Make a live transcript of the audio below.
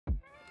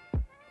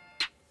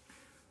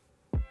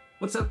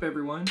What's up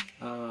everyone?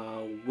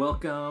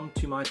 Welcome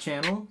to my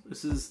channel.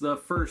 This is the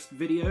first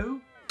video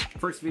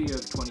of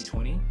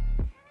 2020,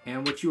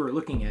 and what you are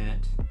looking at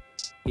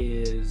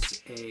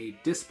is a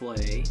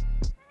display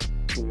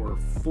for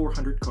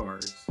 400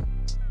 cars.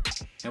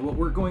 And what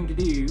we're going to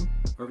do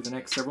over the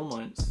next several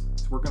months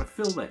is we're going to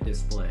fill that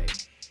display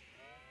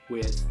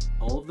with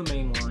all of the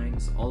main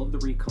lines, all of the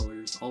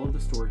recolors, all of the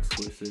store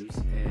exclusives,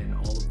 and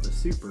all of the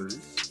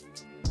supers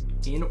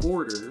in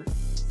order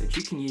that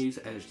you can use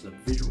as a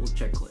visual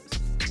checklist.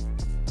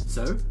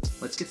 So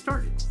let's get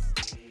started.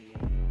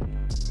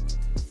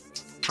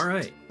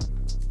 Alright,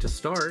 to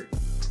start,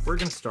 we're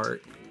going to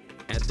start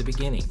at the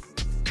beginning.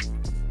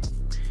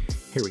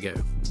 Here we go.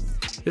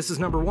 This is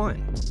number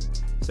 1.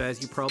 So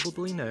as you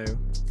probably know,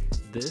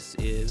 this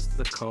is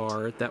the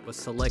car that was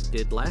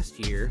selected last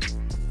year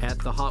at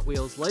the Hot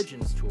Wheels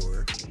Legends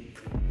Tour,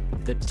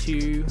 the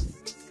 2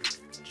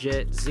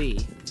 Jet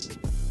Z.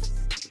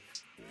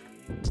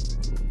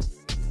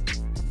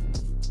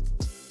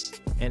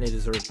 And it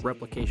is a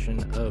replication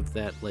of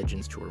that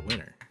Legends Tour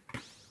winner.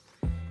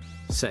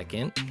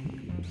 Second,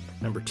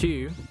 number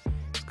 2,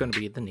 is going to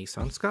be the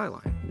Nissan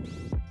Skyline.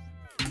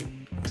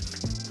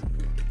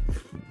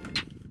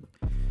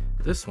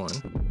 This one,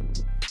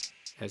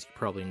 as you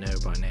probably know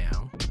by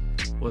now,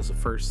 was the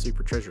first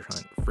Super Treasure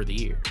Hunt for the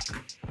year.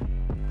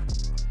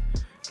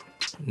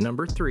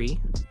 Number 3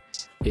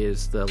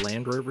 is the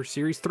Land Rover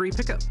Series 3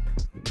 pickup.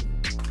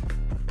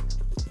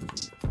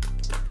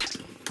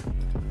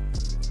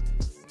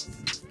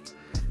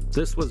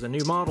 This was a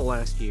new model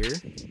last year,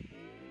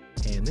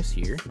 and this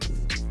year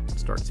it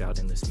starts out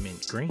in this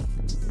mint green.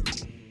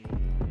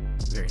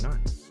 Very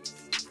nice.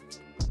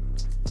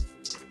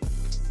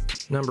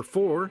 Number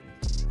 4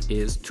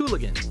 is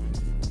Tooligan.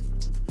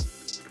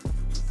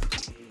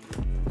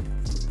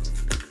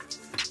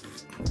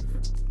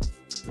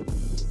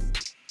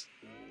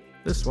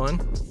 This one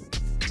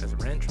has a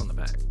wrench on the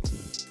back,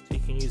 so you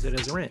can use it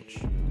as a wrench.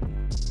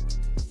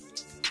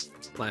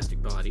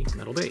 Plastic body,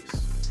 metal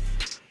base.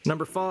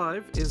 Number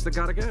 5 is the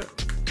Gotta Go.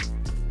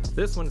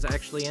 This one's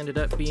actually ended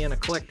up being a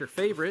collector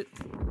favorite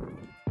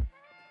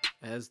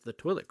as the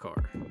toilet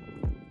car.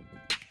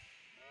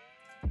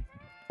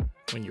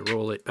 When you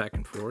roll it back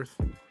and forth,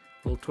 the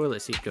little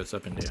toilet seat goes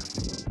up and down.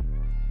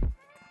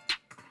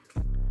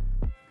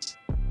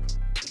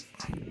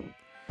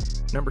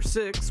 Number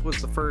 6 was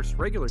the first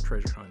regular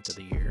treasure hunt of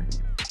the year.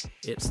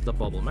 It's the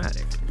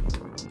Bubble-matic.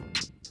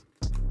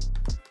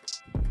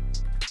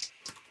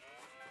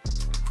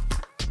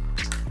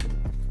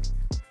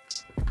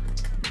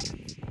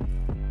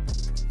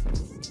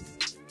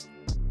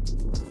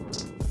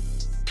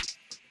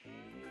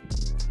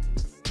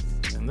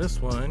 And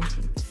this one,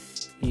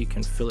 you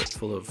can fill it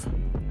full of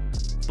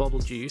bubble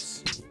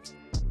juice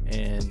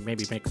and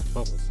maybe make some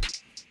bubbles.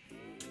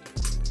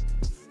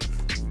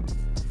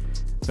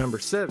 Number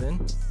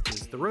 7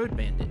 is the Road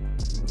Bandit.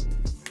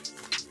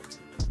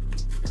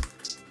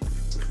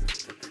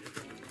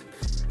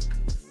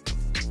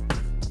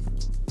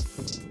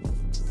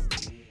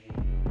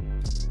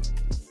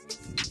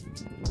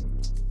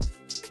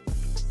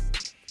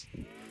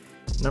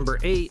 Number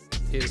 8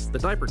 is the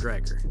Diaper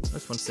Dragger.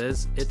 This one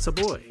says it's a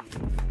boy.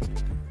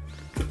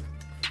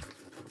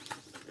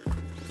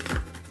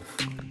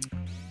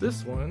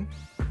 This one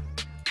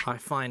I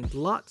find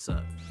lots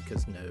of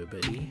because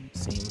nobody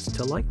seems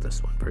to like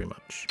this one very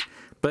much.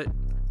 But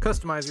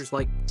customizers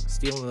like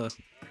stealing the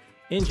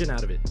engine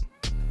out of it.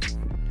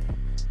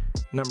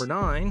 Number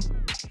 9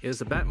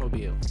 is a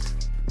Batmobile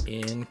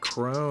in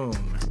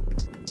chrome.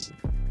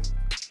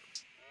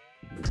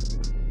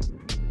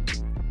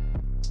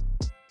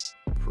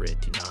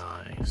 Pretty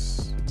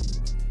nice.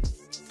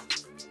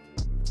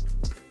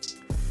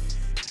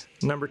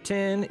 Number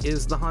 10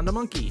 is the Honda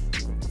Monkey.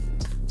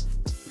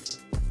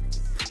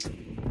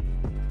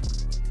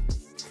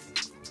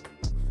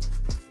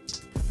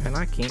 And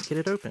I can't get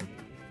it open.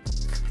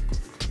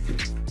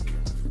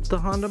 The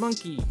Honda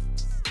Monkey.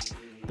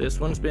 This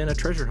one's been a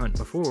treasure hunt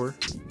before.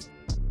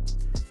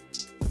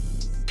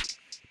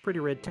 Pretty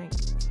red tank.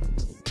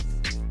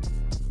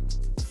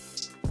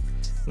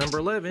 Number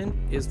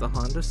 11 is the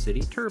Honda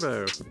City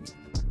Turbo.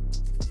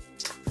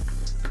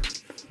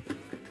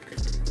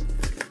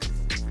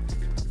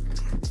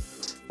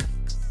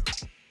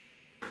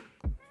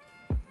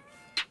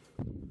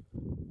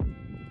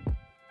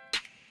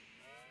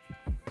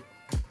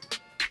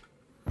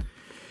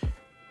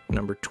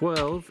 Number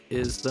 12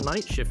 is the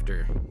Night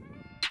Shifter.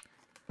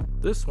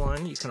 This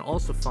one you can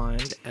also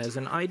find as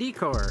an ID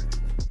car.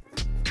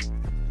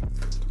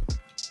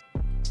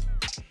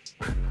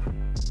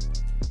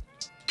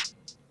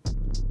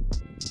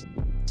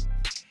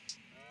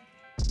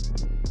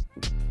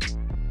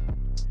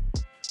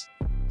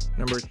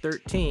 Number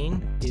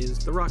 13 is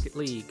the Rocket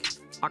League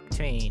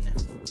Octane.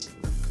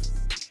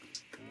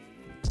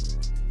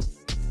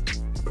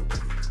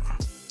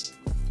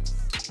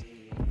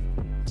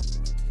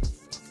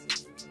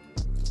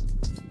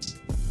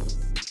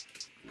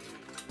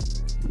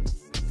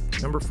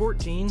 Number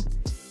 14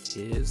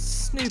 is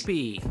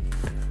Snoopy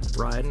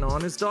riding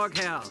on his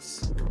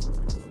doghouse.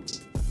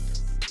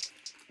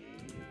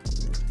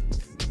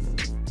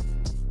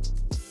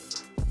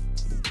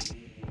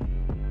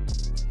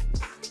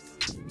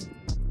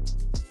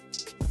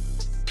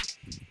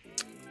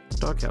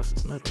 Doghouse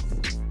is metal.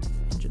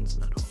 Engine's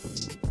metal.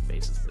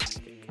 Base is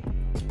plastic.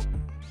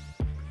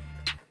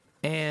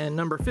 And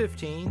number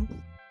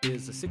 15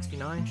 is the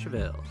 69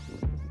 Chevelle.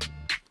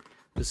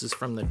 This is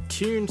from the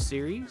Tune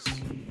series.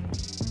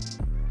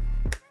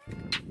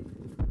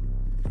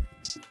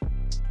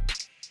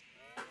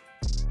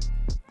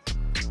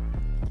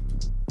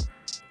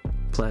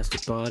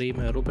 Plastic body,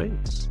 metal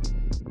base.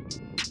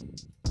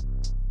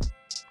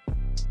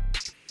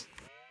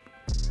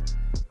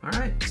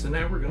 Alright, so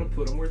now we're going to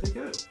put them where they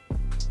go.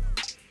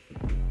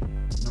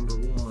 Number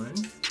 1.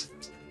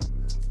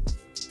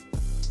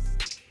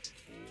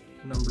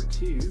 Number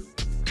 2.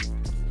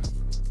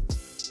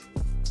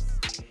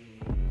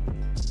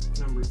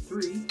 Number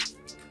 3.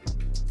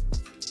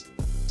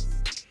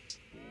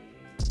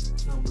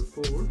 Number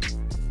 4.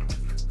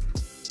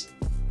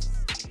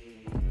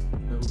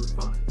 Number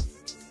 5.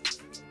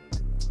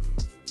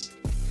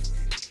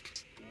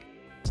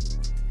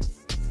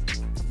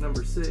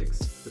 Number 6,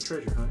 the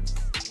treasure hunt.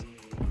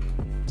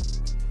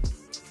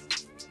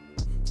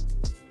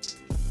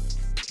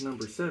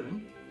 Number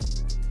 7.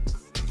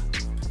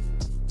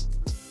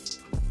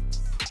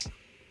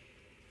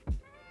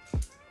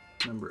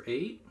 Number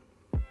 8.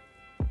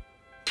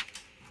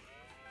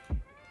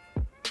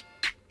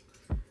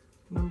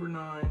 Number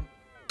 9.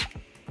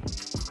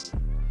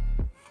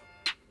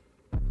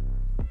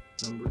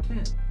 Number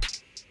 10.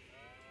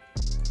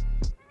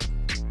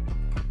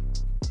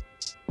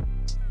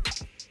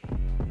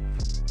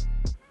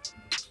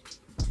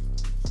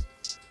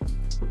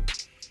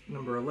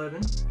 Number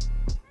 11.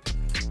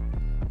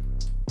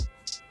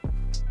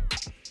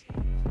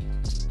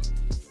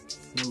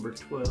 Number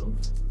 12.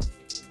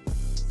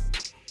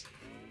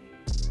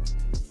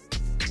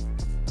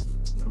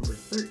 Number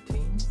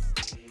 13.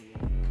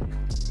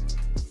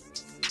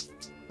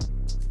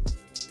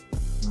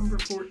 Number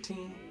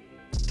 14.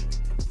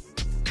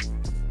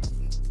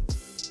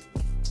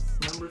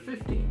 Number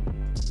 15.